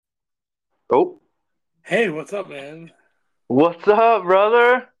Oh, Hey, what's up, man? what's up,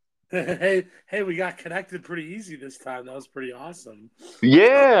 brother? Hey, we got connected pretty easy this time. That was pretty awesome.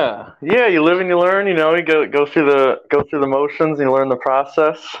 Yeah, yeah. You live and you learn. You go through the motions and you learn the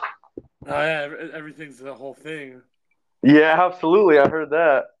process. Oh yeah, everything's the whole thing. Yeah, absolutely. I heard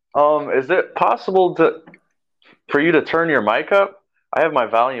that. Is it possible to for you to turn your mic up? I have my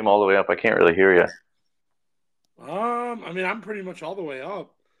volume all the way up. I can't really hear you. I mean, I'm pretty much all the way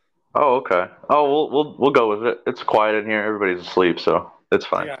up. Oh, okay. Oh, we'll go with it. It's quiet in here. Everybody's asleep, so it's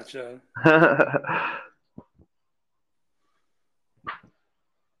I fine. gotcha.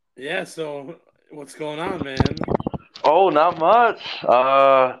 Yeah, so what's going on, man? Oh, not much.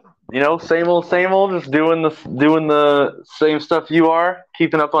 Same old. Just doing the same stuff you are,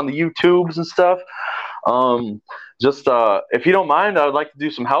 keeping up on the YouTubes and stuff. Um, just if you don't mind, I would like to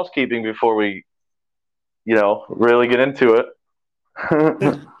do some housekeeping before we, really get into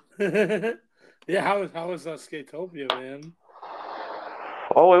it. Yeah, how was Skatopia, man?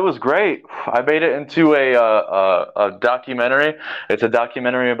 Oh, it was great. I made it into a documentary. It's a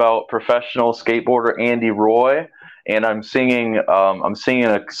documentary about professional skateboarder Andy Roy, and I'm singing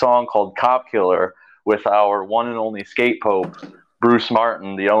a song called "Cop Killer" with our one and only skate pope, Bruce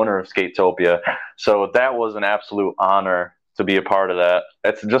Martin, the owner of Skatopia. So that was an absolute honor to be a part of that.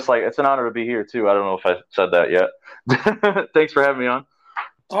 It's an honor to be here too. I don't know if I said that yet. Thanks for having me on.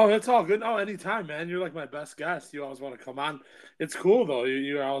 Oh, that's all good. Oh, anytime, man. You're like my best guest. You always want to come on. It's cool though.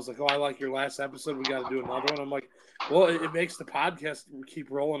 You're always like, oh, I like your last episode. We got to do another one. I'm like, well, it makes the podcast keep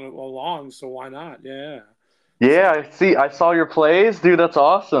rolling along, so why not? Yeah. Yeah, So I see. I saw your plays, dude. That's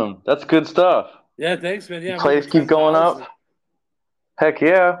awesome. That's good stuff. yeah, thanks, man. Yeah, I'm over Plays keep going up. 10,000. Heck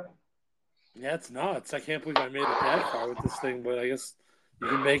yeah. Yeah, it's nuts. I can't believe I made it that far with this thing, but I guess you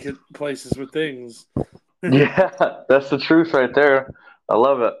can make it places with things. Yeah, that's the truth right there. I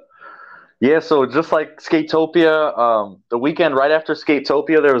love it. Yeah, so just like Skatopia, the weekend right after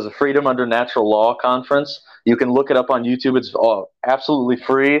Skatopia, there was a Freedom Under Natural Law conference. You can look it up on YouTube. It's absolutely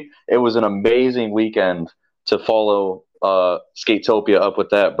free. It was an amazing weekend to follow Skatopia up with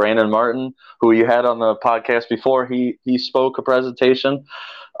that. Brandon Martin, who you had on the podcast before, he spoke a presentation.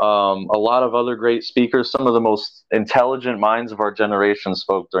 A lot of other great speakers. Some of the most intelligent minds of our generation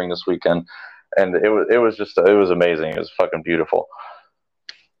spoke during this weekend, and it was amazing. It was fucking beautiful.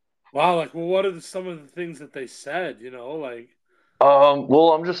 Wow, like, well, what are some of the things that they said? Like,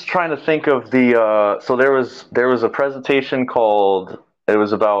 Well, I'm just trying to think of the. So there was a presentation called. It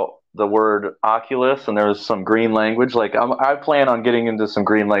was about the word Oculus, and there was some green language. Like I plan on getting into some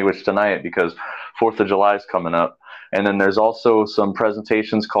green language tonight because Fourth of July is coming up, and then there's also some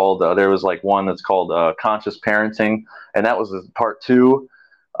presentations called. There was like one that's called conscious parenting, and that was part two.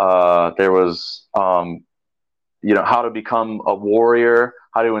 There was how to become a warrior,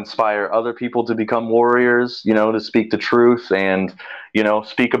 how to inspire other people to become warriors, to speak the truth and,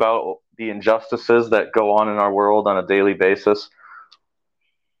 speak about the injustices that go on in our world on a daily basis.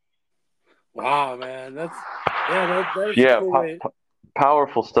 wow, man, yeah, that is a Yeah, cool way.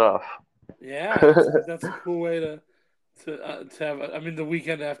 powerful stuff. Yeah, that's a cool way to have. I mean, the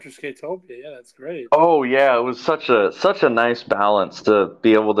weekend after Skatopia. Yeah, that's great. Oh yeah, it was such a nice balance to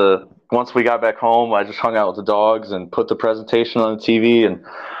be able to. Once we got back home, I just hung out with the dogs and put the presentation on the TV and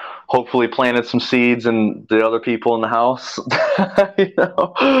hopefully planted some seeds in the other people in the house. you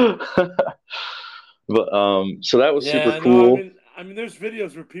know? So that was super Yeah, no, I cool. mean, there's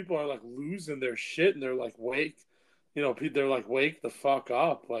videos where people are like losing their shit and they're like, wake, they're like, wake the fuck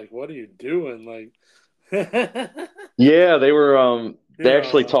up. Like, what are you doing? Like, Yeah, they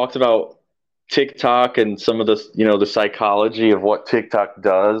actually yeah, talked about TikTok and some of the psychology of what TikTok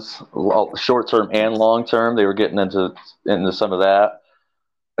does, short term and long term. They were getting into some of that.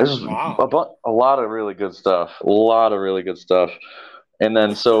 This is wow. a lot of really good stuff. A lot of really good stuff. And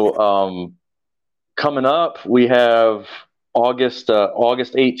then coming up, we have August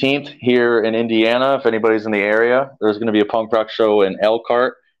 18th here in Indiana. If anybody's in the area, there's going to be a punk rock show in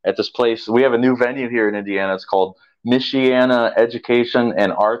Elkhart at this place. We have a new venue here in Indiana. It's called Michiana Education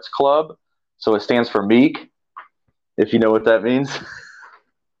and Arts Club. So it stands for Meek, if you know what that means.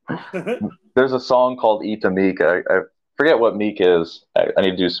 There's a song called Eat the Meek. I forget what Meek is. I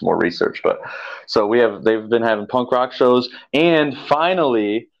need to do some more research. But so they've been having punk rock shows, and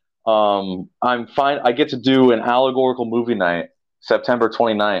finally, I'm fine. I get to do an allegorical movie night, September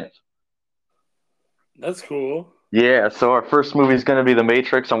 29th. That's cool. Yeah, so our first movie is going to be The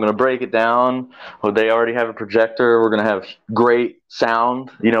Matrix. I'm going to break it down. Well, they already have a projector. We're going to have great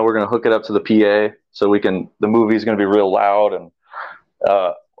sound. We're going to hook it up to the PA so we can. The movie is going to be real loud, and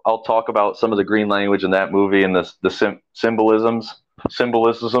uh, I'll talk about some of the green language in that movie and the symbolisms.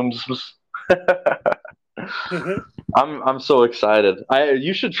 I'm so excited.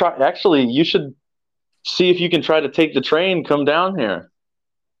 You should try. Actually, you should see if you can try to take the train. Come down here.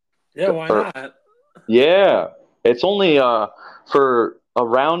 Yeah, why Or not? yeah, it's only for a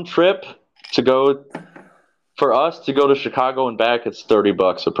round trip to go for us to go to Chicago and back. It's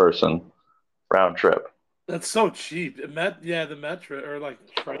 $30 a person round trip. That's so cheap. Yeah, the metro or like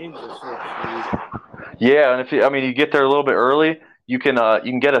trains are so cheap. Yeah, and if you, I mean, you get there a little bit early, you can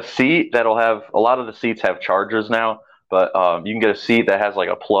get a seat that'll have a lot of the seats have chargers now, but you can get a seat that has like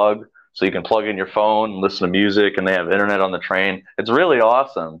a plug, so you can plug in your phone and listen to music, and they have internet on the train. It's really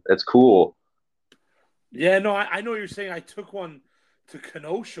awesome. It's cool. Yeah, no, I know what you're saying. I took one to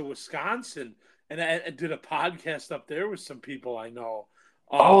Kenosha, Wisconsin, and I did a podcast up there with some people I know.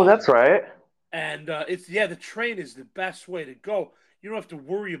 Oh, Um, that's right. and it's yeah, the train is the best way to go. You don't have to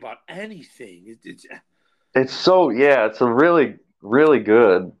worry about anything. It's It's so yeah, it's a really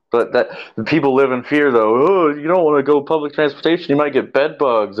good. But that the people live in fear though. Oh, you don't want to go public transportation. You might get bed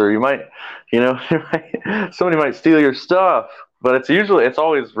bugs, or you might, somebody might steal your stuff. But it's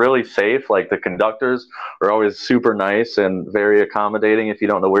always really safe. Like the conductors are always super nice and very accommodating. If you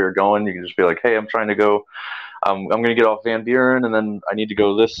don't know where you're going, you can just be like, "Hey, I'm trying to go. I'm going to get off Van Buren, and then I need to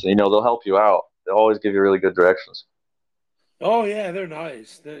go this." They'll help you out. They'll always give you really good directions. oh yeah, they're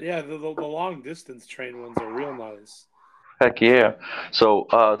nice. Yeah, the long distance train ones are real nice. Heck yeah.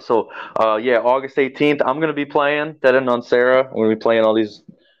 Yeah, August 18th, I'm going to be playing Dead End on Sarah. I'm going to be playing all these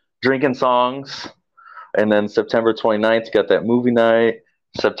drinking songs. And then September 29th, you got that movie night.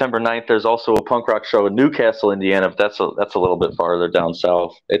 September 9th, there's also a punk rock show in Newcastle, Indiana, but that's a little bit farther down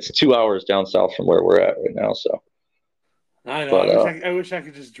south. It's 2 hours down south from where we're at right now. So, I know. but I wish I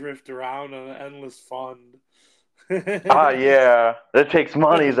could just drift around on an endless fun. yeah, it takes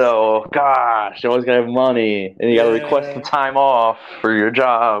money though. Gosh, you always gotta have money, and you gotta request the Yeah. time off for your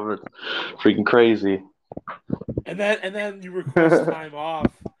job. It's freaking crazy. And then you request time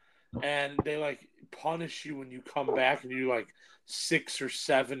off and they like punish you when you come back and you like six or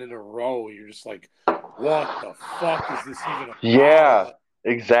seven in a row. You're just like, what the fuck is this even Yeah, about?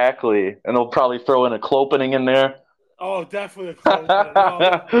 exactly. And they'll probably throw in a clopening in there. Oh, definitely a close.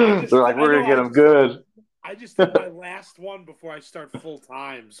 No, They're like, I we're know gonna get them good. I just did my last one before I start full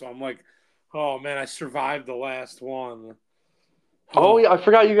time. So I'm like, oh man, I survived the last one. Oh yeah, I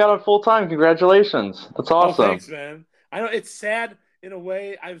forgot you got on full time. Congratulations. That's Oh, awesome. thanks, man. I know it's sad in a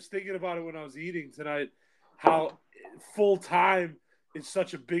way. I was thinking about it when I was eating tonight, how full time is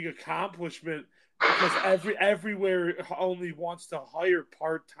such a big accomplishment because everywhere only wants to hire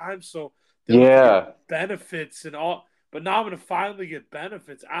part time, so they don't have to get Yeah. benefits and all. But now I'm gonna finally get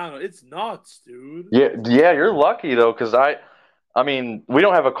benefits. I don't know. It's nuts, dude. Yeah, you're lucky though, because I mean, we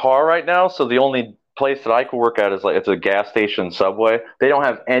don't have a car right now, so the only place that I could work at is like it's a gas station Subway. They don't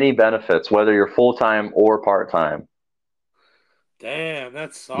have any benefits, whether you're full time or part time. Damn,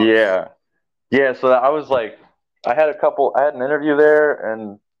 that sucks. Yeah. Yeah, so I was like I had an interview there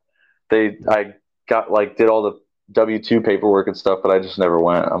and I got like did all the W-2 paperwork and stuff, but I just never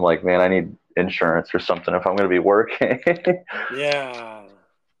went. I'm like, man, I need insurance or something if I'm going to be working. Yeah,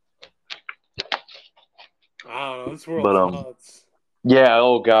 I don't know. This But world's nuts. yeah,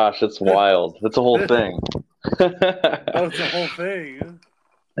 oh gosh, it's wild. It's a whole thing. And Oh, it's a whole thing.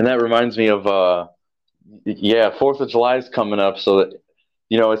 that reminds me of yeah, 4th of July is coming up, so that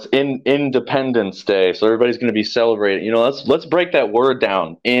it's in Independence Day, so everybody's going to be celebrating. Let's break that word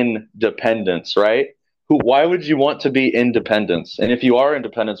down. Independence, right? Why would you want to be independence? And if you are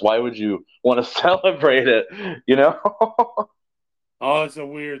independence, why would you want to celebrate it? You know? Oh, it's a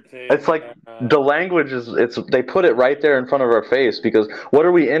weird It's thing. like the language is it's they put it right there in front of our face because what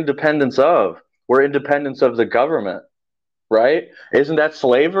are we independence of? We're independence of the government, right? Isn't that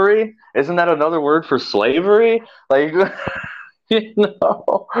slavery? Isn't that another word for slavery? Like you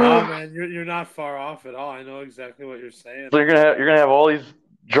know. No, man, you're not far off at all. I know exactly what you're saying. So you're gonna have all these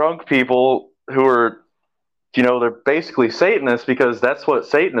drunk people who are they're basically Satanists because that's what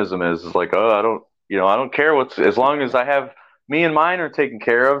Satanism is. It's like, oh, I don't care what's as long as I have me and mine are taken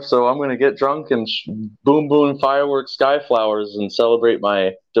care of. So I'm gonna get drunk and boom boom fireworks, sky flowers, and celebrate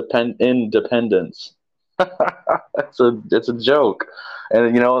my independence. It's a joke,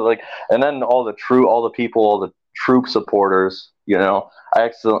 and and then all the people, all the troop supporters. I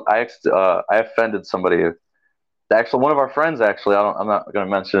offended somebody. Actually, one of our friends. Actually, I'm not going to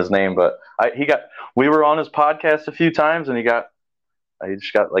mention his name, but we were on his podcast a few times, and he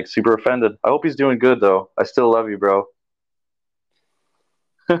just got like super offended. I hope he's doing good though. I still love you, bro.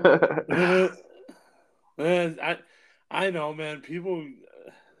 Man, I know, man. People,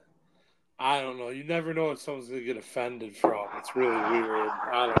 I don't know. You never know what someone's gonna get offended from. It's really weird.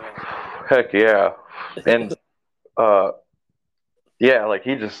 I don't know. Heck yeah. And uh, yeah, like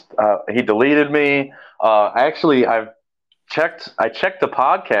he deleted me. I checked the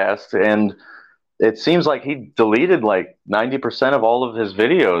podcast, and it seems like he deleted like 90% of all of his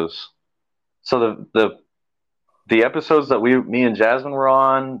videos. So the episodes that me and Jasmine were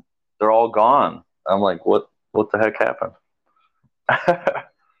on, they're all gone. I'm like, what the heck happened?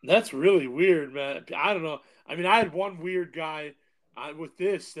 That's really weird, man. I don't know. I mean, I had one weird guy with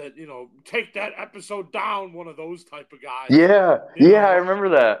this that take that episode down. One of those type of guys. Yeah, You yeah, I know. remember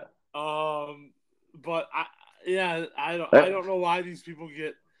that. But I don't know why these people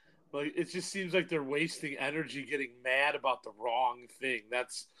get like. It just seems like they're wasting energy getting mad about the wrong thing.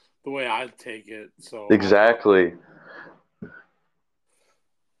 That's the way I take it. So Exactly.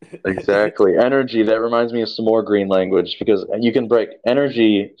 Exactly. Energy, that reminds me of some more green language because you can break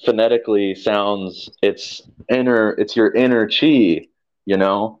energy phonetically sounds it's your inner chi, you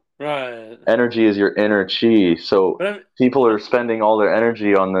know? right. Energy is your inner chi. So But people are spending all their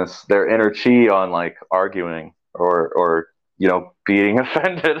energy on their inner chi on like arguing or being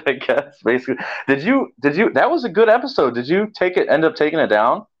offended, I guess. Basically. Did you that was a good episode. Did you end up taking it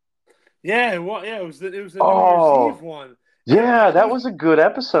down? yeah, well, yeah, it was the New Year's Eve Oh, one. Yeah, yeah, that was a good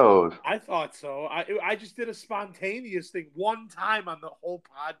episode. I thought so. I just did a spontaneous thing one time on the whole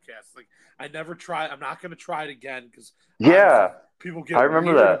podcast. Like I never tried. I'm not going to try it again because obviously Yeah, people I get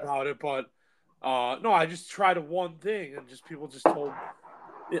remember weird that. about it. But no, I just tried a one thing and just people just told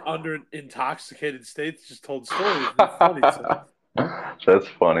under intoxicated states just told stories. It's funny. So. That's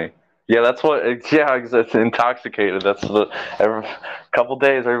funny. Yeah, that's what. Yeah, it's intoxicated. That's every couple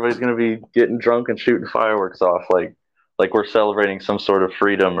days everybody's gonna be getting drunk and shooting fireworks off, like we're celebrating some sort of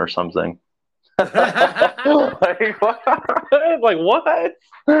freedom or something. Like what? Like what?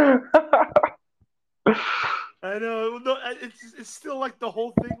 I know. No, it's still like the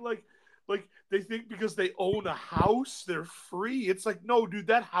whole thing. Like they think because they own a house, they're free. It's like, no, dude,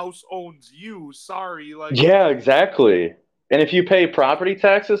 that house owns you. Sorry, like. Yeah, exactly. And if you pay property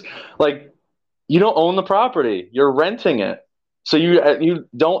taxes, like you don't own the property, you're renting it, so you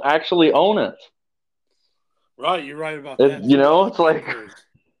don't actually own it. Right, you're right about that too. It's like Renters.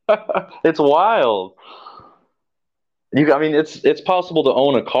 it's wild. I mean, it's possible to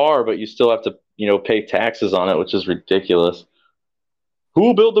own a car, but you still have to, pay taxes on it, which is ridiculous. Who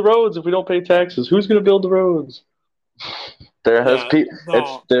will build the roads if we don't pay taxes? Who's going to build the roads? There has Yeah,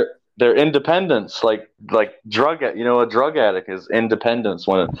 it's no, their independence, like a drug addict is independence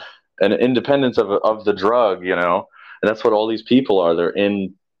when an independence of the drug, and that's what all these people are. They're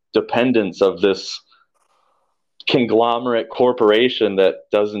independence of this conglomerate corporation that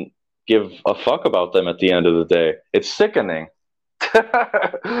doesn't give a fuck about them at the end of the day. It's sickening.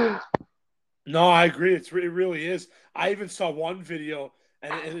 no, I agree. It really is. I even saw one video,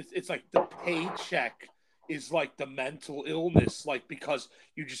 and it's like the paycheck is like the mental illness, like because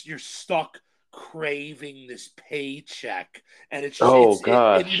you're stuck craving this paycheck, and it's just Oh and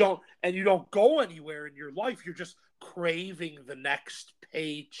gosh. you don't go anywhere in your life. You're just craving the next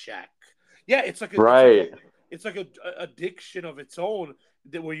paycheck. Yeah, Right. it's like a addiction of its own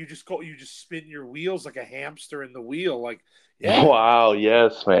that where you just spin your wheels like a hamster in the wheel. Like, yeah. Wow,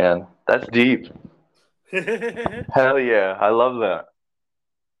 yes, man. That's deep. Hell yeah. I love that.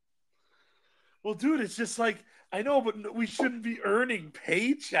 Well, dude, it's just like I know, but we shouldn't be earning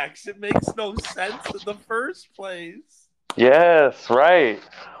paychecks. It makes no sense in the first place. Yes, right.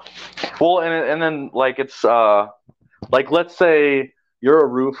 Well, and then like it's like let's say you're a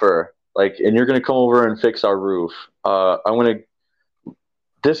roofer, like and you're gonna come over and fix our roof. I'm gonna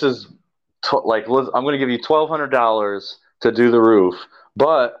this is I'm gonna give you $1,200 to do the roof,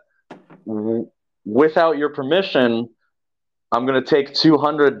 but without your permission, I'm gonna take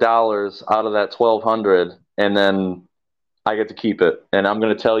 $200 out of that 1,200, and then I get to keep it. And I'm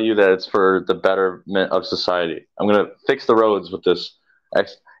gonna tell you that it's for the betterment of society. I'm gonna fix the roads with this.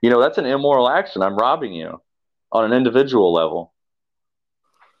 That's an immoral action. I'm robbing you on an individual level.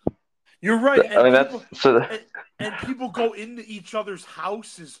 You're right, I and mean, that's so. people go into each other's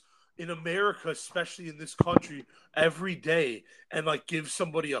houses in America, especially in this country, every day, and like give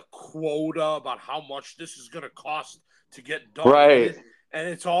somebody a quota about how much this is going to cost to get done, Right. and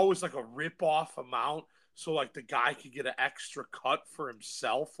it's always like a rip off amount, so like the guy could get an extra cut for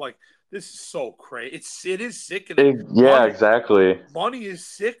himself. Like this is so crazy. It is sickening. Yeah, exactly. Money is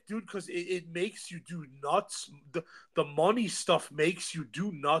sick, dude, because it makes you do nuts. The money stuff makes you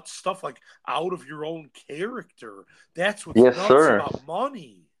do nuts stuff like out of your own character. That's what's Yes, nuts sir. about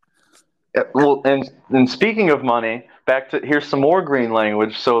money. Well, and speaking of money, here's some more green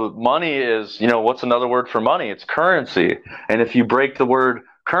language. So money is, what's another word for money? It's currency. And if you break the word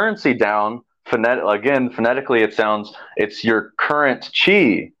currency down, phonetically it sounds, it's your current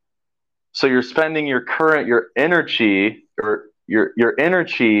chi. So you're spending your inner chi, or your inner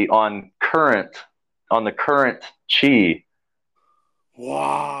chi on the current chi.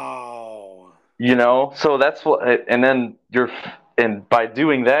 Wow. So that's what, and then and by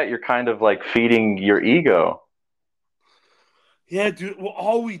doing that, you're kind of like feeding your ego. Yeah, dude. Well,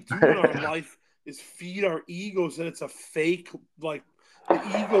 all we do in our life is feed our egos, and it's a fake. Like the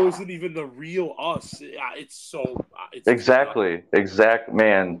ego isn't even the real us. It's so. It's Exactly.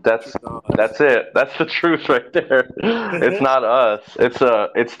 Man. too That's nuts. it. That's the truth right there. It's not us.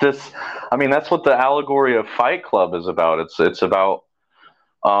 It's this. I mean, that's what the allegory of Fight Club is about. It's about,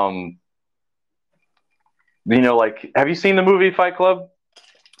 um, like, have you seen the movie Fight Club?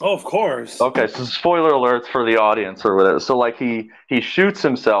 Oh, of course. Okay, so spoiler alerts for the audience or whatever. So like he shoots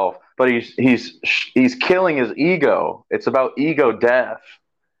himself, but he's killing his ego. It's about ego death.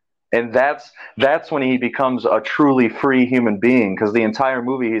 And that's when he becomes a truly free human being, because the entire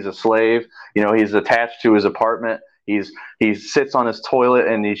movie he's a slave. He's attached to his apartment. He sits on his toilet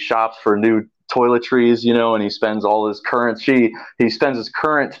and he shops for new toiletries, and he spends all his current chi. He spends his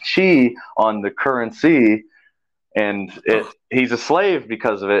current chi on the currency, and he's a slave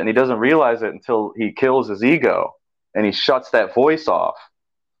because of it, and he doesn't realize it until he kills his ego and he shuts that voice off.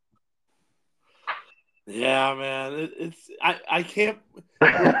 Yeah, man. I can't.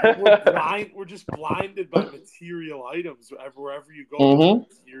 We're blind. We're just blinded by material items. Wherever you go, Mm-hmm.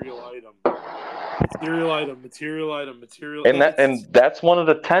 material item, material item, material item, material. And that's one of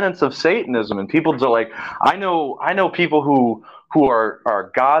the tenets of Satanism. And people are like, I know people who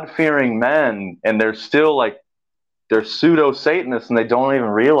are God fearing men, and they're still like, they're pseudo Satanists, and they don't even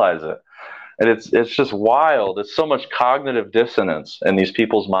realize it. And it's just wild. It's so much cognitive dissonance in these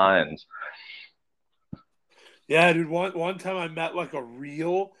people's minds. Yeah, dude. One time I met like a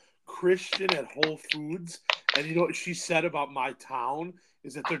real Christian at Whole Foods, and you know what she said about my town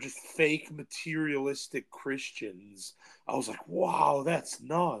is that they're just fake materialistic Christians. I was like, wow, that's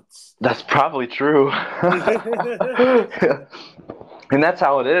nuts. That's probably true. And that's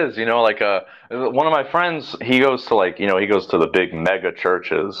how it is, like one of my friends, he goes to the big mega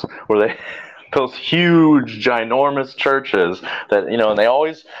churches where those huge ginormous churches that, and they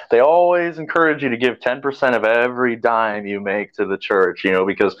always encourage you to give 10% of every dime you make to the church,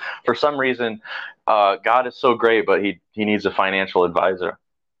 because for some reason God is so great, but he needs a financial advisor.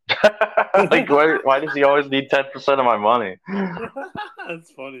 Like, why does he always need 10% of my money? That's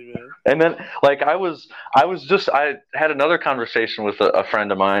funny, man. And then, like, I had another conversation with a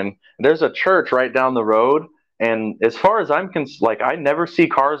friend of mine. There's a church right down the road, and as far as like, I never see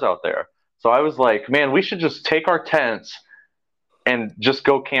cars out there. So I was like, man, we should just take our tents and just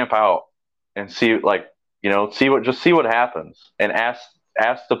go camp out and see, like, see what happens, and ask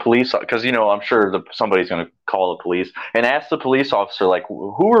the police, because I'm sure somebody's going to call the police, and ask the police officer, like,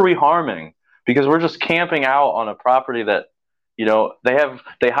 who are we harming? Because we're just camping out on a property that,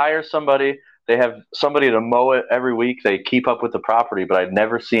 they hire somebody, they have somebody to mow it every week, they keep up with the property, but I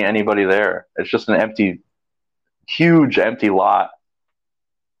never see anybody there. It's just an huge empty lot.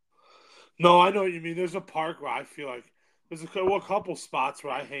 No, I know what you mean. There's a park where I feel like there's a couple spots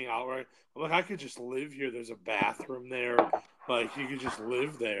where I hang out. Right, I'm like, I could just live here. There's a bathroom there. Like, you could just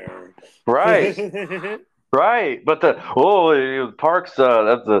live there. Right. Right, but the parks,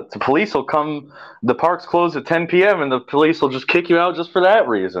 the police will come. The parks close at 10 p.m. and the police will just kick you out just for that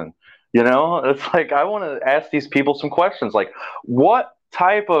reason. It's like, I want to ask these people some questions, like, what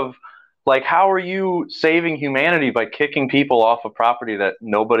type of, like, how are you saving humanity by kicking people off a property that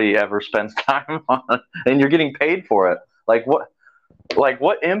nobody ever spends time on, and you're getting paid for it?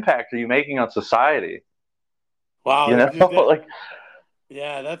 What impact are you making on society? Wow, Like.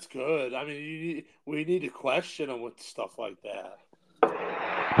 Yeah, that's good. I mean, we need to question them with stuff like that.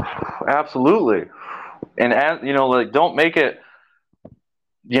 Absolutely. And like, don't make it,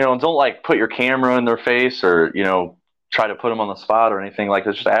 don't like put your camera in their face, or try to put them on the spot or anything like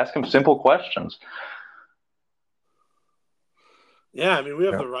that. Just ask them simple questions. Yeah, I mean, we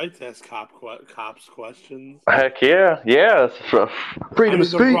have the right to ask cops questions. Heck yeah, freedom of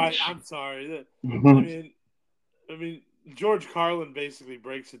speech. Right, I'm sorry. I mean, George Carlin basically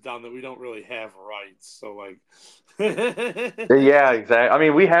breaks it down that we don't really have rights. So, like, yeah, exactly. I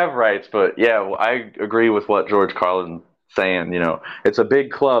mean, we have rights, but yeah, I agree with what George Carlin's saying. It's a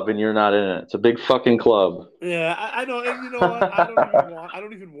big club and you're not in it. It's a big fucking club. Yeah, I know. And you know what? I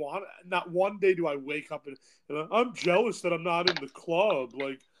don't even want. Not one day do I wake up and I'm jealous that I'm not in the club.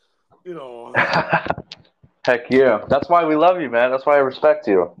 Like, Heck yeah, that's why we love you, man. That's why I respect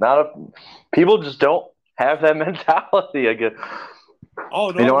you. People just don't have that mentality, I guess. Oh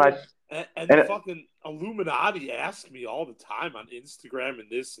You know no, what dude. And the and fucking Illuminati ask me all the time on Instagram and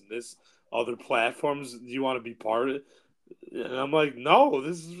this other platforms. Do you want to be part of it? And I'm like, no,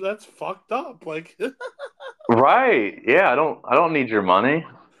 that's fucked up. Like, right, yeah, I don't need your money.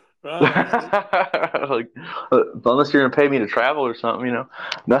 right? Like, unless you're gonna pay me to travel or something, you know.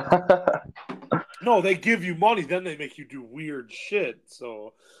 No, they give you money, then they make you do weird shit.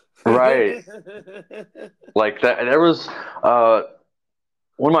 So, Right, like that. There was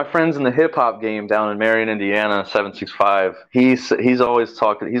one of my friends in the hip hop game down in Marion, Indiana, 765. He's always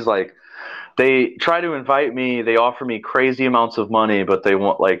talking. He's like, they try to invite me. They offer me crazy amounts of money, but they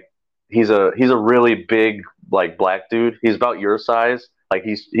want like he's a really big like black dude. He's about your size. Like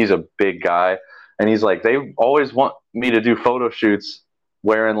he's a big guy, and he's like they always want me to do photo shoots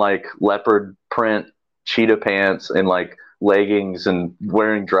wearing like leopard print cheetah pants and like leggings and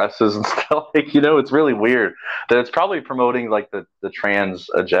wearing dresses and stuff. Like it's really weird. That it's probably promoting like the trans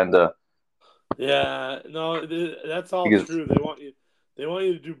agenda yeah, no, that's all because true. They want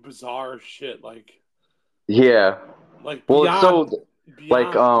you to do bizarre shit, yeah. like Well, it's so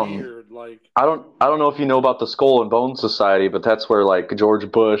like beyond weird. Like, I don't know if you know about the Skull and Bones Society, but that's where like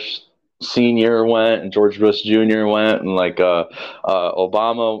George Bush Senior went and George Bush Junior went, and like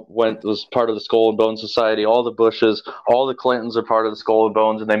Obama was part of the Skull and Bones Society. All the Bushes, all the Clintons are part of the Skull and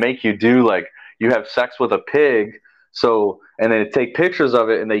Bones, and they make you do like you have sex with a pig. So and they take pictures of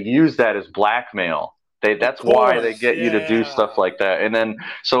it and they use that as blackmail. of That's why they course, get you to do stuff yeah. like that, and then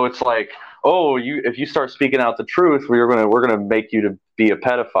so it's like, oh, if you start speaking out the truth, we're gonna make you to be a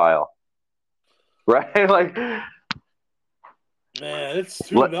pedophile, right? Like, Man, it's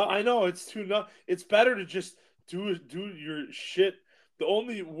too let, no. I know it's too no. It's better to just do your shit. The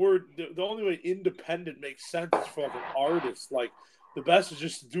only way independent makes sense is for like an artist. Like the best is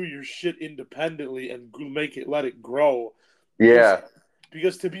just to do your shit independently and let it grow. Because yeah,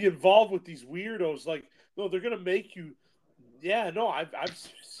 because to be involved with these weirdos, like no, they're gonna make you. Yeah, no, I've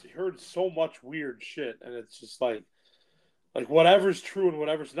heard so much weird shit, and it's just like whatever's true and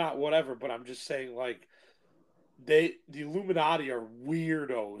whatever's not, whatever. But I'm just saying like the Illuminati are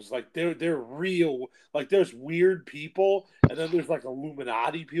weirdos. Like they're real. Like there's weird people, and then there's like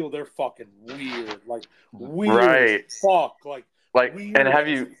Illuminati people. They're fucking weird. Like weird as right. fuck. Like Like, and weird have as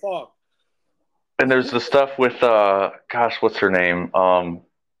you? fuck. And there's the stuff with gosh, what's her name?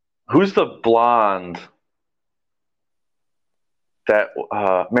 Who's the blonde that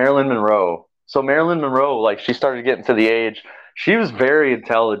Marilyn Monroe? So Marilyn Monroe, like, she started getting to the age. She was very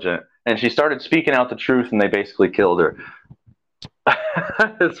intelligent, and she started speaking out the truth, and they basically killed her.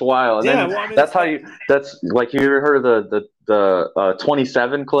 It's wild. Yeah, And then well, I mean, that's how you. That's like you ever heard of the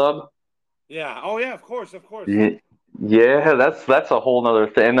 27 Club? yeah. Oh yeah, of course, of course. Yeah, yeah, that's a whole nother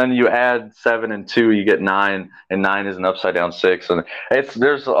thing. And then you add 7 and 2, you get 9, and 9 is an upside down 6, and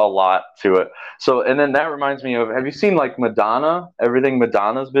there's a lot to it. So, and then that reminds me of, have you seen like Madonna? Everything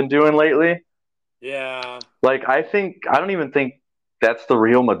Madonna's been doing lately? Yeah. Like, I don't even think that's the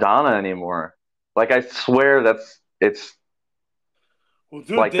real Madonna anymore. Like, I swear it's Well,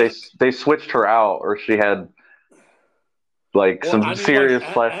 dude, like they switched her out, or she had like well, some I mean, like serious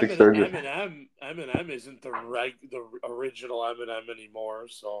plastic surgery. Eminem isn't the original Eminem anymore.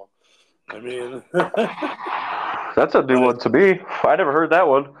 So, I mean, That's a new like, one to me. I never heard that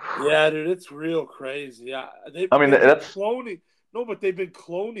one. yeah, dude, it's real crazy. Yeah, I mean, they've been that's cloning. No, but they've been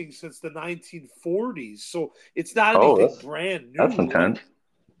cloning since the 1940s, so it's not oh, anything brand that's new. Like, intense.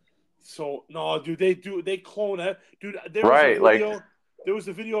 so no, dude, they clone it, dude. Right, like There was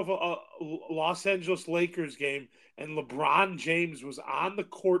a video of a Los Angeles Lakers game, and LeBron James was on the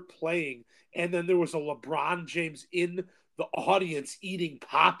court playing, and then there was a LeBron James in the audience eating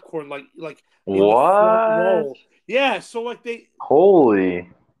popcorn, like in the front what? row. Yeah, so like they, Holy.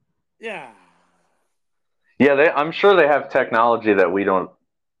 yeah. Yeah, I'm sure they have technology that we don't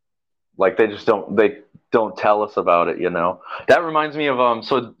like. They don't tell us about it. That reminds me of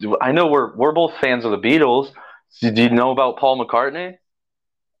So I know we're both fans of the Beatles. Do you know about Paul McCartney?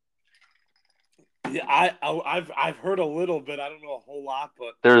 Yeah, I've heard a little bit. I don't know a whole lot,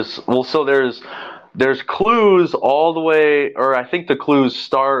 but There's clues all the way, or I think the clues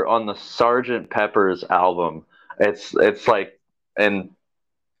start on the Sergeant Pepper's album. It's like, and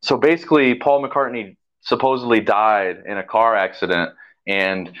so basically Paul McCartney supposedly died in a car accident,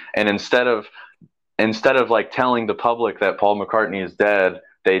 and instead of like telling the public that Paul McCartney is dead,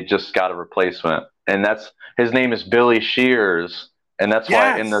 they just got a replacement, and that's his name is Billy Shears, and that's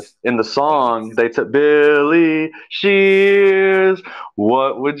why in the yes, in the song yes. they took Billy Shears.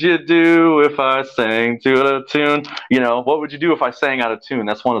 What would you do if I sang to a tune? What would you do if I sang out of tune?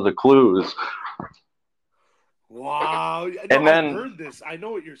 That's one of the clues. Wow. No, And I've then, heard this. I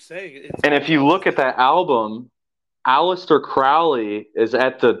know what you're saying. It's and if you look at that album, Aleister Crowley is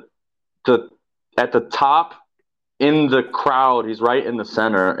the at the top in the crowd. He's right in the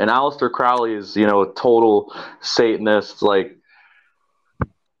center, and Aleister Crowley is a total Satanist. Like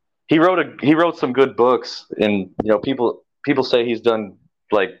he wrote some good books, and people say he's done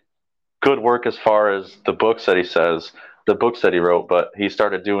like good work as far as the books that he wrote, but he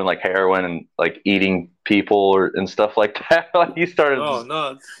started doing like heroin and like eating people and stuff like that. Like oh,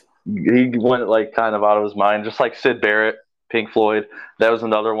 nuts. he went like kind of out of his mind, just like Sid Barrett, Pink Floyd. That was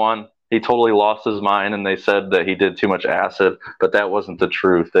another one. He totally lost his mind, and they said that he did too much acid, but that wasn't the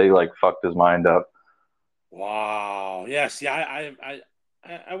truth. They like fucked his mind up. Wow. Yes. Yeah.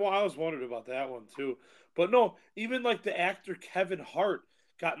 I was wondering about that one too. But no, even like the actor Kevin Hart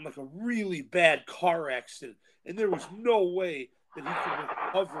got in like a really bad car accident, and there was no way that he could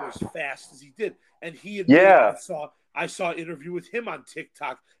recover as fast as he did. And he admitted, Yeah, I saw an interview with him on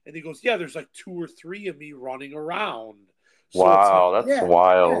TikTok, and he goes, "Yeah, there's like two or three of me running around." So it's like, wow, that's yeah, yeah.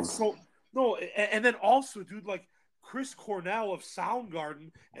 wild. So no, and then also, dude, like Chris Cornell of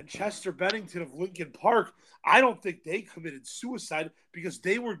Soundgarden and Chester Bennington of Linkin Park, I don't think they committed suicide because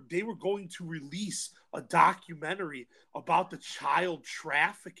they were going to release a documentary about the child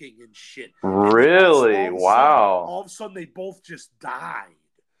trafficking and shit. And then Really? Wow. all of a sudden they both just died.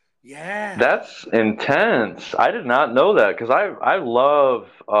 Yeah. That's intense. I did not know that because I love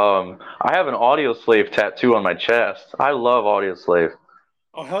I have an Audio Slave tattoo on my chest. I love Audio Slave.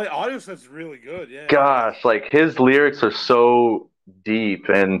 Oh hell yeah, audio set's really good. Yeah. Gosh, like his lyrics are so deep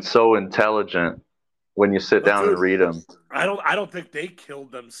and so intelligent when you sit But down and dude, read them. I don't think they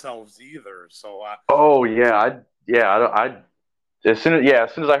killed themselves either. So Oh yeah, I as soon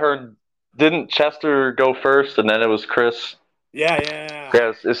as I heard, didn't Chester go first and then it was Chris. yeah.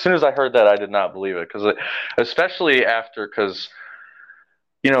 Yeah, as soon as I heard that, I did not believe it because, especially after, because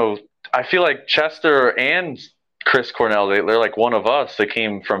you know, I feel like Chester and Chris Cornell, they're like one of us. They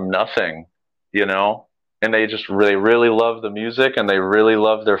came from nothing, you know, and they really love the music and they really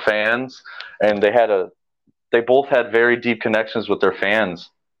love their fans, and they both had very deep connections with their fans,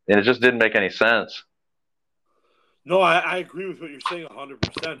 and it just didn't make any sense. No, I agree with what you're saying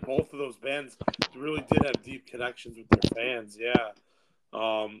 100%. Both of those bands really did have deep connections with their fans. Yeah.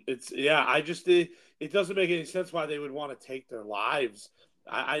 It's yeah. It doesn't make any sense why they would want to take their lives.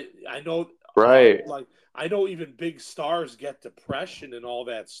 I know Right. like I know even big stars get depression and all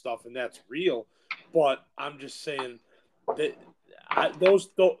that stuff, and that's real. But I'm just saying that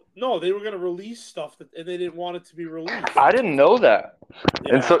no, they were going to release stuff and they didn't want it to be released. I didn't know that.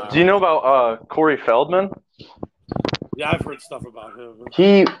 And so, do Yeah, you know about Corey Feldman? yeah, I've heard stuff about him.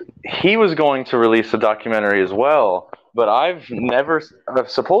 He was going to release a documentary as well, but I've never.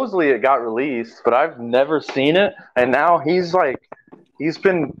 Supposedly it got released, but I've never seen it. And now he's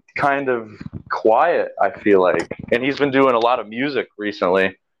been kind of quiet. I feel like, and he's been doing a lot of music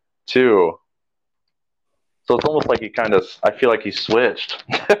recently too. So it's almost like he kind of. I feel like he switched.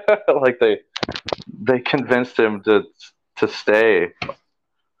 Like they convinced him to stay.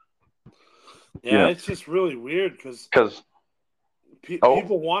 Yeah, it's just really weird because Because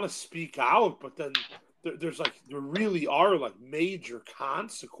people want to speak out, but then there really are like major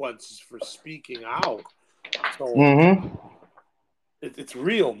consequences for speaking out. So mm-hmm. it's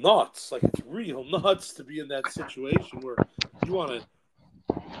real nuts. Like it's real nuts to be in that situation where you want to.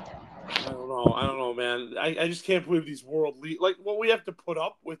 I don't know, man. I just can't believe these like what we have to put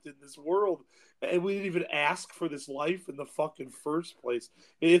up with in this world, and we didn't even ask for this life in the fucking first place.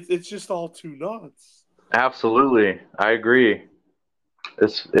 It's just all too nuts. Absolutely, I agree.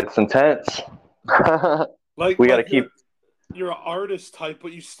 It's intense. Like We got to like keep. you're an artist type,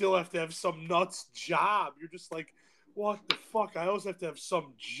 but you still have to have some nuts job. You're just like, what the fuck? I always have to have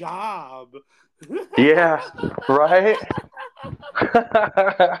some job. Yeah, right.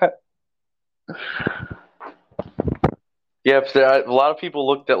 Yeah, a lot of people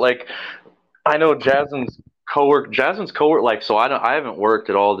looked at like I know Jasmine's cowork like so I haven't worked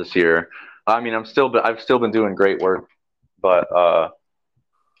at all this year. I mean I've still been doing great work, but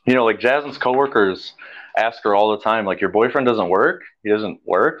like Jasmine's coworkers ask her all the time like your boyfriend doesn't work? He doesn't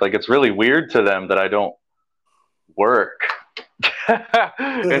work? Like it's really weird to them that I don't work.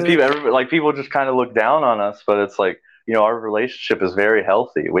 And people just kind of look down on us, but it's like, our relationship is very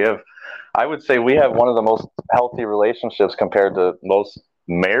healthy. I would say we have one of the most healthy relationships compared to most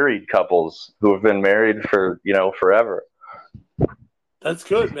married couples who have been married for, forever. That's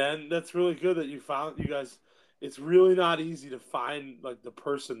good, man. That's really good that you found you guys. It's really not easy to find like the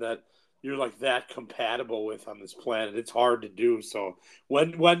person that you're like that compatible with on this planet. It's hard to do. So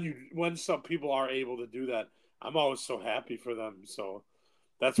when some people are able to do that, I'm always so happy for them. So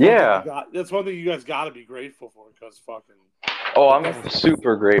that's one thing Yeah. That's one thing you guys got to be grateful for because fucking Oh, like I'm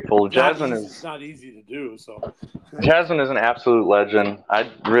super grateful. it's not easy to do. So Jasmine is an absolute legend. I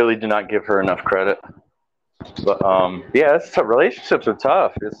really do not give her enough credit. But yeah, it's tough. Relationships are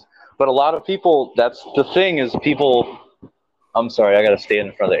tough. But a lot of people. That's the thing is people. I'm sorry, I got to stand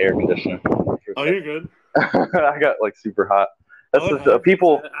in front of the air conditioner for a oh, you're good. second. I got like super hot. That's Oh, it happens.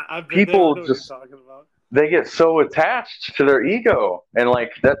 people. I've been there. I People know what you're just talking about. they get so attached to their ego and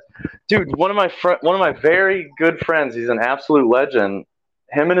like that. Dude, one of my very good friends. He's an absolute legend.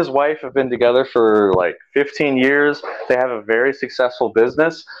 Him and his wife have been together for like 15 years. They have a very successful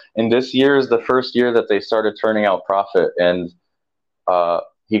business, and this year is the first year that they started turning out profit. And uh,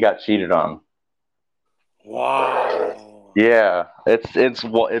 he got cheated on. Wow. Yeah,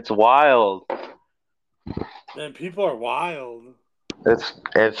 it's wild. Man, people are wild. It's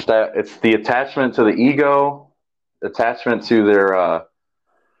the attachment to the ego, attachment to their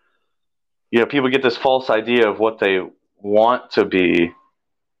people get this false idea of what they want to be,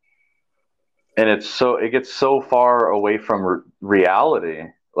 and it gets so far away from reality.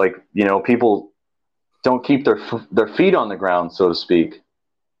 Like people don't keep their feet on the ground, so to speak.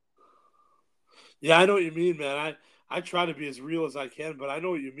 Yeah, I know what you mean, man. I try to be as real as I can, but I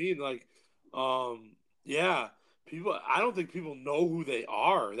know what you mean. Like, yeah, people. I don't think people know who they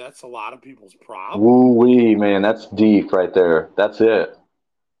are. That's a lot of people's problem. Woo wee, man, that's deep right there. That's it.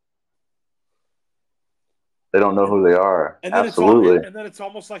 They don't know who they are. Absolutely. And then it's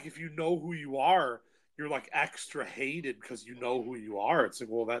almost like if you know who you are, you're like extra hated because you know who you are. It's like,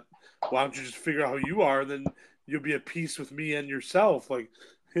 well, why don't you just figure out who you are, then you'll be at peace with me and yourself. Like,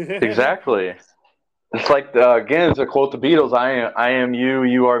 Exactly. It's like again to quote the Beatles, I am you,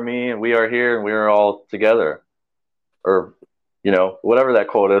 you are me, and we are here, and we are all together. Or whatever that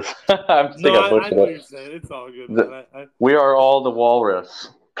quote is. I think no, I I butchered know what it. you're saying. It's all good, man. We are all the walrus.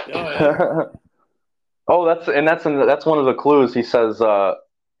 Oh yeah. Oh, that's one of the clues. He says,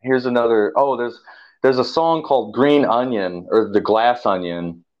 "Here's another." Oh, there's a song called "Green Onion" or "The Glass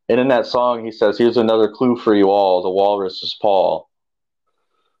Onion," and in that song he says, "Here's another clue for you all. The walrus is Paul."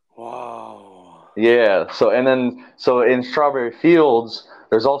 Wow. Yeah. So in Strawberry Fields,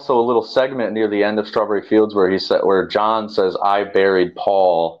 there's also a little segment near the end of Strawberry Fields where John says, "I buried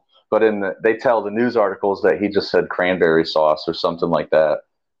Paul," but they tell the news articles that he just said cranberry sauce or something like that.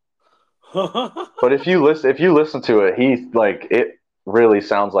 But if you listen to it, it really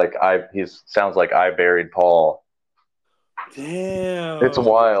sounds like I buried Paul. It's Damn.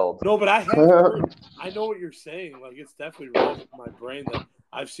 wild. No, but I have heard. I know what you're saying. Like, it's definitely rolling in my brain that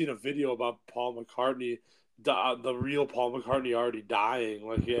I've seen a video about Paul McCartney, the real Paul McCartney already dying.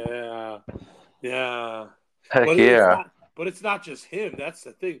 Like, yeah, yeah. Heck But it's yeah. not. But it's not just him. That's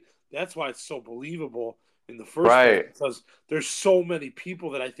the thing. That's why it's so believable in the first place Right. because there's so many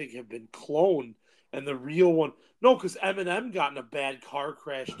people that I think have been cloned, and the real one. No, because Eminem got in a bad car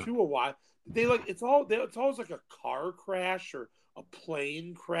crash too a while. It's always like a car crash or a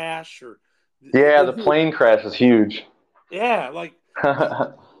plane crash or Yeah, the plane crash is huge. yeah, like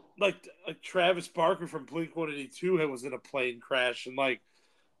Travis Barker from Blink 182 was in a plane crash and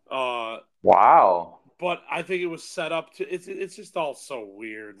Wow. but I think it was set up to it's just all so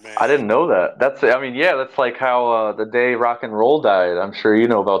weird, man. I didn't know that. That's like how the day rock and roll died. I'm sure you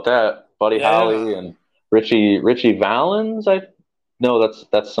know about that. Buddy Holly Yeah. and Richie Valens. No,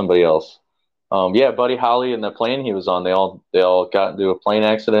 that's somebody else. Yeah, Buddy Holly and the plane he was on, they all got into a plane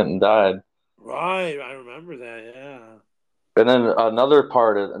accident and died. Right, I remember that, yeah. And then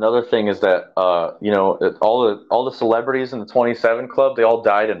another thing is that all the celebrities in the 27 Club, they all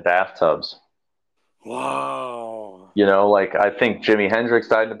died in bathtubs. Wow. Like I think Jimi Hendrix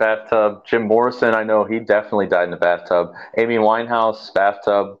died in a bathtub. Jim Morrison, I know he definitely died in a bathtub. Amy Winehouse,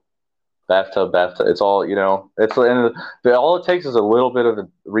 bathtub, bathtub, bathtub. It's all and all it takes is a little bit of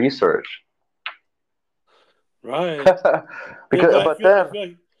research. Right. Yeah, Because, but then I feel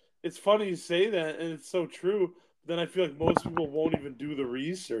like it's funny you say that and it's so true. Then I feel like most people won't even do the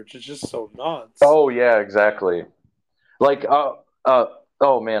research. It's just so nuts. oh yeah, exactly. Like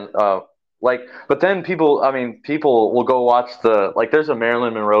oh man, but then people will go watch there's a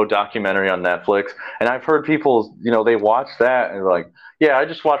Marilyn Monroe documentary on Netflix, and I've heard people, they watch that and they're like, yeah, I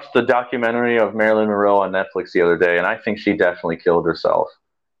just watched the documentary of Marilyn Monroe on Netflix the other day, and I think she definitely killed herself.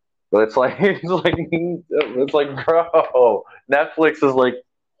 But it's like, bro, Netflix is like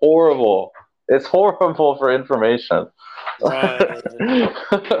horrible. It's horrible for information. Right.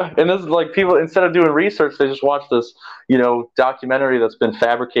 And this is like people, instead of doing research, they just watch this, documentary that's been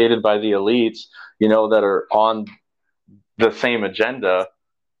fabricated by the elites, that are on the same agenda.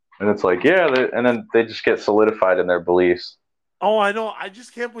 And it's like, yeah, and then they just get solidified in their beliefs. Oh, I know. I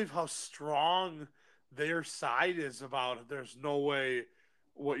just can't believe how strong their side is about it. There's no way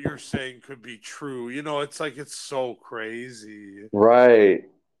what you're saying could be true. It's like it's so crazy. Right.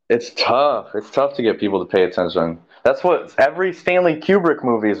 It's tough. It's tough to get people to pay attention. That's what every Stanley Kubrick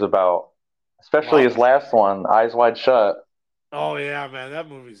movie is about, especially his Wow. last one, Eyes Wide Shut. Oh yeah, man, that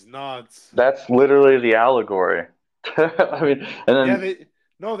movie's nuts. That's literally the allegory. I mean, and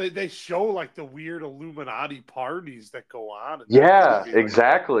Yeah, then they show like the weird Illuminati parties that go on in that yeah, movie. Like,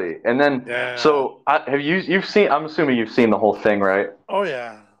 exactly. And then yeah. so have you've seen? I'm assuming you've seen the whole thing, right? Oh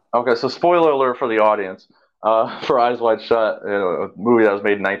yeah. Okay, so spoiler alert for the audience. For Eyes Wide Shut, a movie that was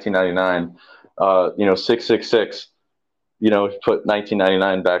made in 1999. 666. Put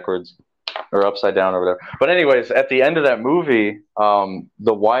 1999 backwards or upside down or whatever. But anyways, at the end of that movie,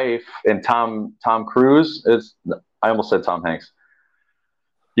 the wife and Tom Cruise is. I almost said Tom Hanks.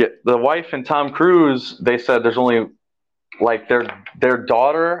 Yeah, the wife and Tom Cruise. They said there's only like their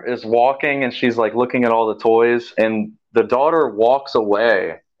daughter is walking and she's like looking at all the toys and the daughter walks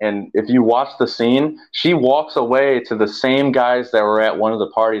away, and if you watch the scene, she walks away to the same guys that were at one of the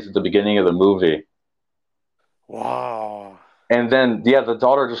parties at the beginning of the movie. Wow. And then yeah, the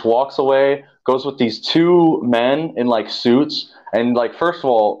daughter just walks away, goes with these two men in like suits, and like first of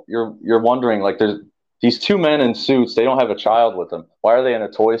all you're wondering like there's these two men in suits, they don't have a child with them, why are they in a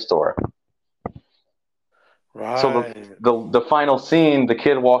toy store? So Right. the final scene, the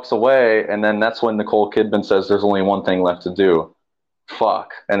kid walks away, and then that's when Nicole Kidman says, "There's only one thing left to do,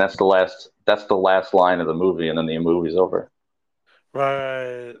 fuck," and that's the last line of the movie, and then the movie's over.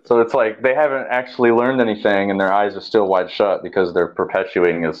 Right. So it's like they haven't actually learned anything, and their eyes are still wide shut because they're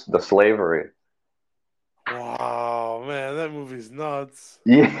perpetuating the slavery. Wow, man, that movie's nuts.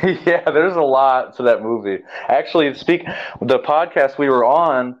 Yeah, yeah, there's a lot to that movie. Actually, the podcast we were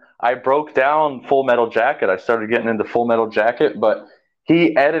on, I broke down Full Metal Jacket. I started getting into Full Metal Jacket, but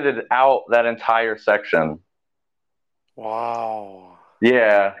he edited out that entire section. Wow.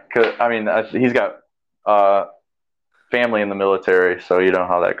 Yeah, 'cause, I mean, he's got uh, family in the military, so you know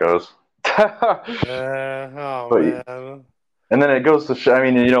how that goes. Yeah. Oh But man. and then it goes to show, I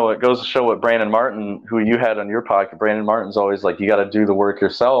mean, it goes to show what Brandon Martin, who you had on your podcast, Brandon Martin's always like, you got to do the work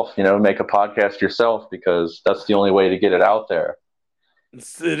yourself, make a podcast yourself because that's the only way to get it out there.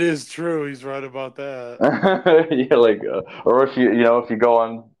 It is true. He's right about that. Yeah, like, or if you go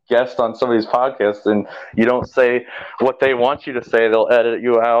on guest on some of these podcasts and you don't say what they want you to say, they'll edit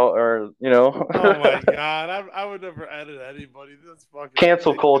you out, or Oh my god, I would never edit anybody. That's fucking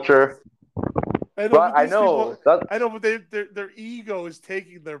cancel ridiculous. culture. I know, But but I these know people, I know, but their ego is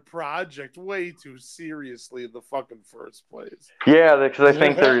taking their project way too seriously in the fucking first place. yeah, because I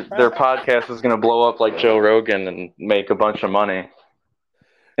think their podcast is going to blow up like Joe Rogan and make a bunch of money.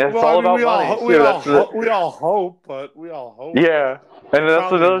 And it's all about money. We all hope, but we all hope. Yeah, and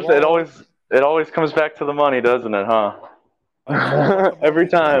that's another thing. It always comes back to the money, doesn't it? Huh? Every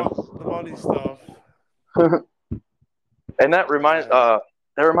time. The money stuff. And that reminds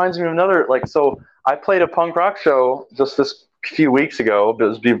me of another, like, so I played a punk rock show just this few weeks ago. It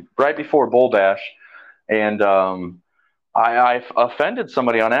was right before Bull Bash, and I offended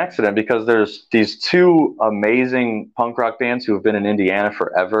somebody on accident because there's these two amazing punk rock bands who have been in Indiana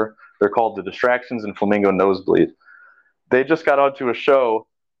forever. They're called The Distractions and Flamingo Nosebleed. They just got onto a show.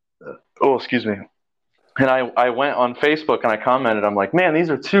 Oh, excuse me. And I went on Facebook and I commented. I'm like, man, these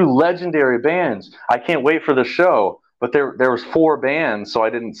are two legendary bands. I can't wait for the show. But there was four bands, so I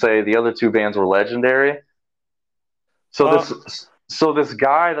didn't say the other two bands were legendary. So this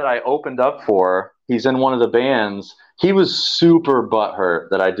guy that I opened up for, he's in one of the bands. He was super butthurt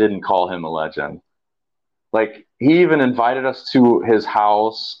that I didn't call him a legend. Like, he even invited us to his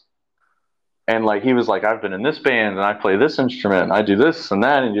house, and like he was like, I've been in this band and I play this instrument and I do this and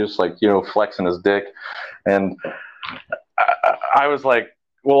that, and just like flexing his dick. And I was like,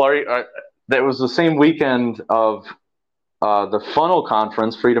 well, that was the same weekend of the Funnel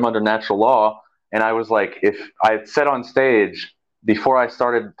Conference, Freedom Under Natural Law, and I was like, if I said on stage before I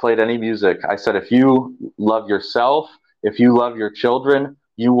played any music, I said, if you love yourself, if you love your children,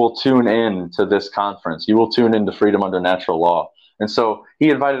 you will tune in to this conference. You will tune into Freedom Under Natural Law. And so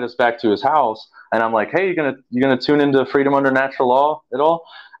he invited us back to his house, and I'm like, hey, you gonna tune into Freedom Under Natural Law at all?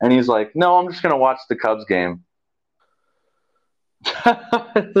 And he's like, no, I'm just gonna watch the Cubs game.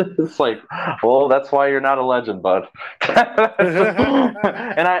 It's like, well, that's why you're not a legend, bud.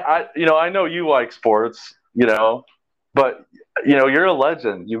 And I know you like sports, but you're a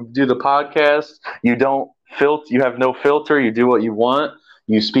legend. You do the podcast. You don't filter. You have no filter. You do what you want.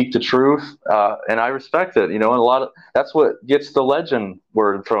 you speak the truth, and I respect it. And that's what gets the legend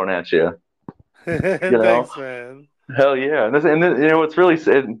word thrown at you. You know, Thanks, man. hell yeah. And it's really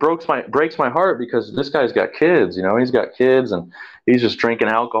it breaks my heart because this guy's got kids. He's got kids, and he's just drinking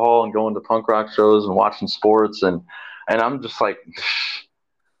alcohol and going to punk rock shows and watching sports, and I'm just like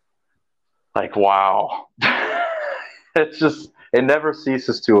wow. It's just it never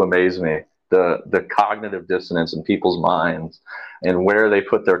ceases to amaze me, the cognitive dissonance in people's minds and where they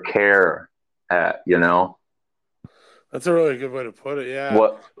put their care at. That's a really good way to put it. Yeah,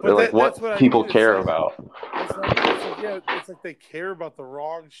 What but that's what what I people mean. It's care like about. that's what I mean. It's like yeah, it's like they care about the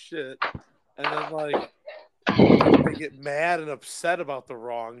wrong shit, and then they get mad and upset about the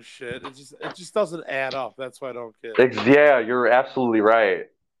wrong shit. It just doesn't add up. That's why I don't get it. Yeah, you're absolutely right.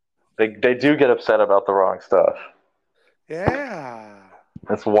 They do get upset about the wrong stuff. Yeah.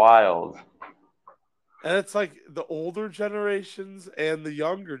 That's wild. And it's like the older generations and the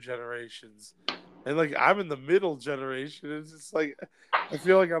younger generations. And like I'm in the middle generation. It's just like I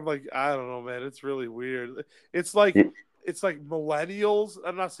feel like I'm like, I don't know, man. It's really weird. It's like Y- it's like millennials.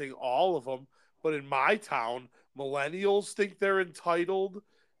 I'm not saying all of them, but in my town, millennials think they're entitled,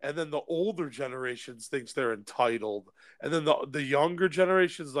 and then the older generations thinks they're entitled. And then the younger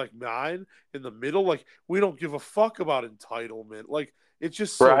generations like mine in the middle, like we don't give a fuck about entitlement. Like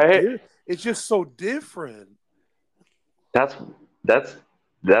Right? it's just so different. That's that's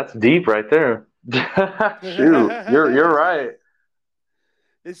that's deep right there. Shoot, you're right.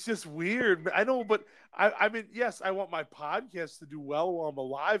 It's just weird. I know, but I mean, yes, I want my podcast to do well while I'm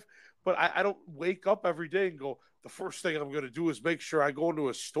alive, but I don't wake up every day and go, the first thing I'm going to do is make sure I go into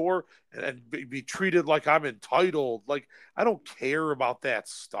a store and be treated like I'm entitled. Like, I don't care about that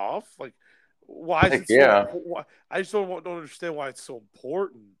stuff. Like, why is Heck it so yeah. important? I just don't understand why it's so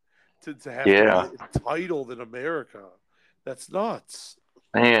important to have to be Yeah. entitled in America. That's nuts.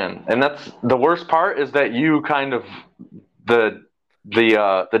 Man, and that's the worst part is that you kind of the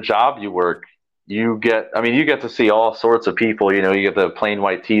the job you work, you get to see all sorts of people. You get the plain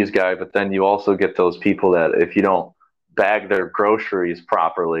white tees guy, but then you also get those people that if you don't bag their groceries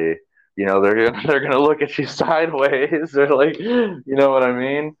properly, they're gonna look at you sideways. They're like, you know what I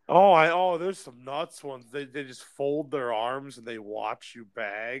mean? There's some nuts ones. They just fold their arms and they watch you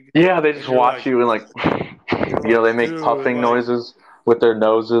bag, Yeah, they and just watch you and like, you're like, they make dude, puffing like, noises with their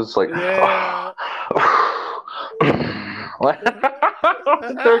noses, like, yeah.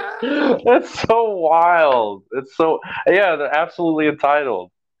 That's so wild. It's so yeah, they're absolutely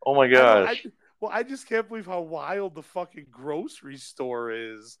entitled. Oh my I know. gosh. I just can't believe how wild the fucking grocery store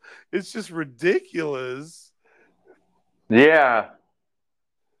is. It's just ridiculous. Yeah.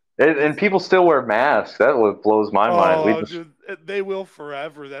 And It's people still wear masks. That what blows my mind. We Oh, just dude, they will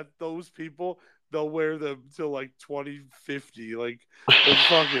forever. That those people, they'll wear them till like 2050. Like it's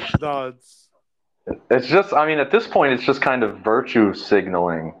fucking nuts. it's just I mean at this point it's just kind of virtue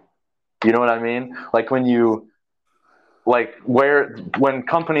signaling. You know what I mean? Like when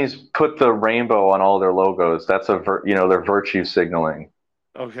companies put the rainbow on all their logos, that's they're virtue signaling.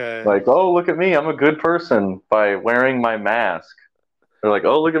 Okay. Like, oh, look at me, I'm a good person by wearing my mask. They're like,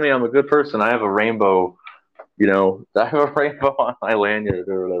 oh, look at me, I'm a good person. I have a rainbow, I have a rainbow on my lanyard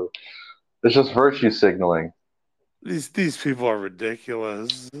or whatever. It's just virtue signaling. These people are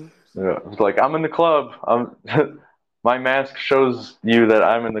ridiculous. Yeah. It's like I'm in the club. My mask shows you that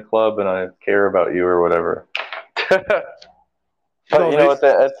I'm in the club and I care about you or whatever. But No, they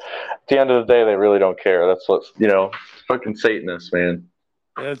at the end of the day, they really don't care. That's what's fucking Satanists, man.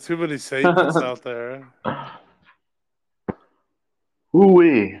 Yeah, too many Satanists out there. Ooh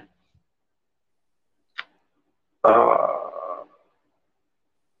wee. Uh,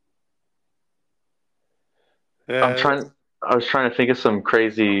 I'm Yeah, trying. I was trying to think of some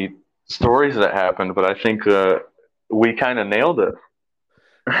crazy stories that happened, but I think we kind of nailed it.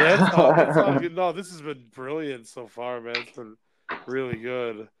 yeah, it's all good. No, this has been brilliant so far, man. It's been really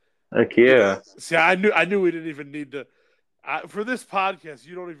good. Heck yeah. See, I knew we didn't even need to. For this podcast,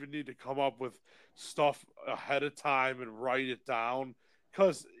 you don't even need to come up with stuff ahead of time and write it down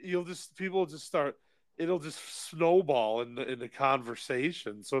because people just start. It'll just snowball in the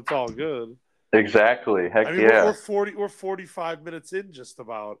conversation, so it's all good. Exactly. I Heck mean, we're yeah. 45 minutes in just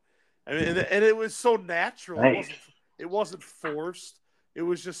about. I mean, and it was so natural. Nice. It wasn't forced. It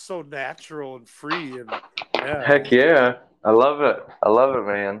was just so natural and free, and yeah. Heck yeah. I love it. I love it,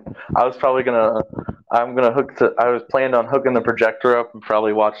 man. I was planning on hooking the projector up and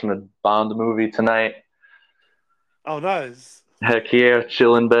probably watching a Bond movie tonight. Oh, nice. Heck yeah,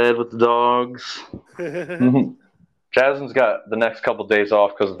 chill in bed with the dogs. Jasmine's got the next couple days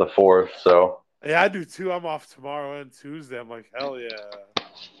off because of the 4th, so Yeah, I do too. I'm off tomorrow and Tuesday. I'm like, hell yeah.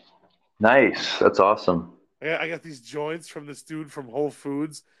 Nice. That's awesome. I got these joints from this dude from Whole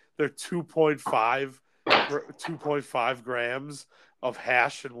Foods. They're 2.5 grams of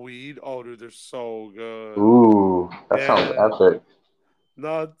hash and weed. Oh, dude, they're so good. Ooh, that sounds Yeah, epic.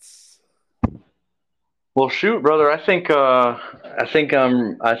 nuts. Well, shoot, brother. I think I'm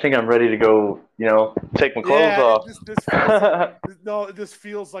ready to go. Take my clothes Yeah, off. this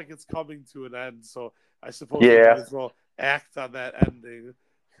feels like it's coming to an end. So I suppose we might Yeah. as well act on that ending.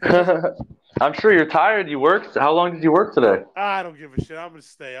 I'm sure you're tired. You worked. How long did you work today? I don't give a shit. I'm gonna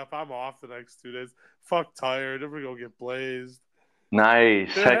stay up. I'm off the next 2 days. Fuck tired. I'm gonna go get blazed.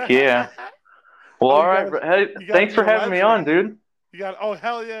 Nice. Heck yeah. Well, Oh, all right. Hey, you gotta thanks be for a having me on, legend. dude. Oh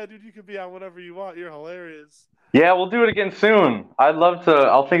hell yeah, dude! You can be on whatever you want. You're hilarious. Yeah, we'll do it again soon. I'd love to.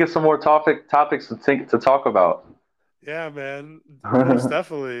 I'll think of some more topics to talk about. Yeah, man. Most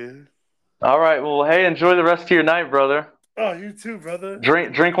definitely. All right. Well, hey, enjoy the rest of your night, brother. Oh, you too, brother.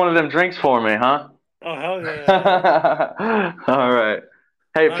 Drink one of them drinks for me, huh? Oh hell yeah. All right.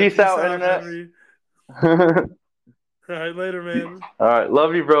 Hey, All right, peace peace out, out, internet. Henry. All right, later, man. All right.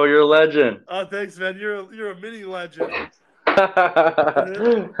 Love you, bro. You're a legend. Oh, thanks, man. You're a mini legend.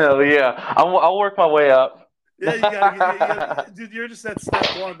 Hell yeah. I'll work my way up. Yeah, you gotta, dude. You're just at step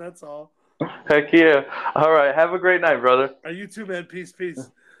one. That's all. Heck yeah. All right. Have a great night, brother. Are you too, man? Peace,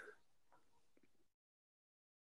 peace.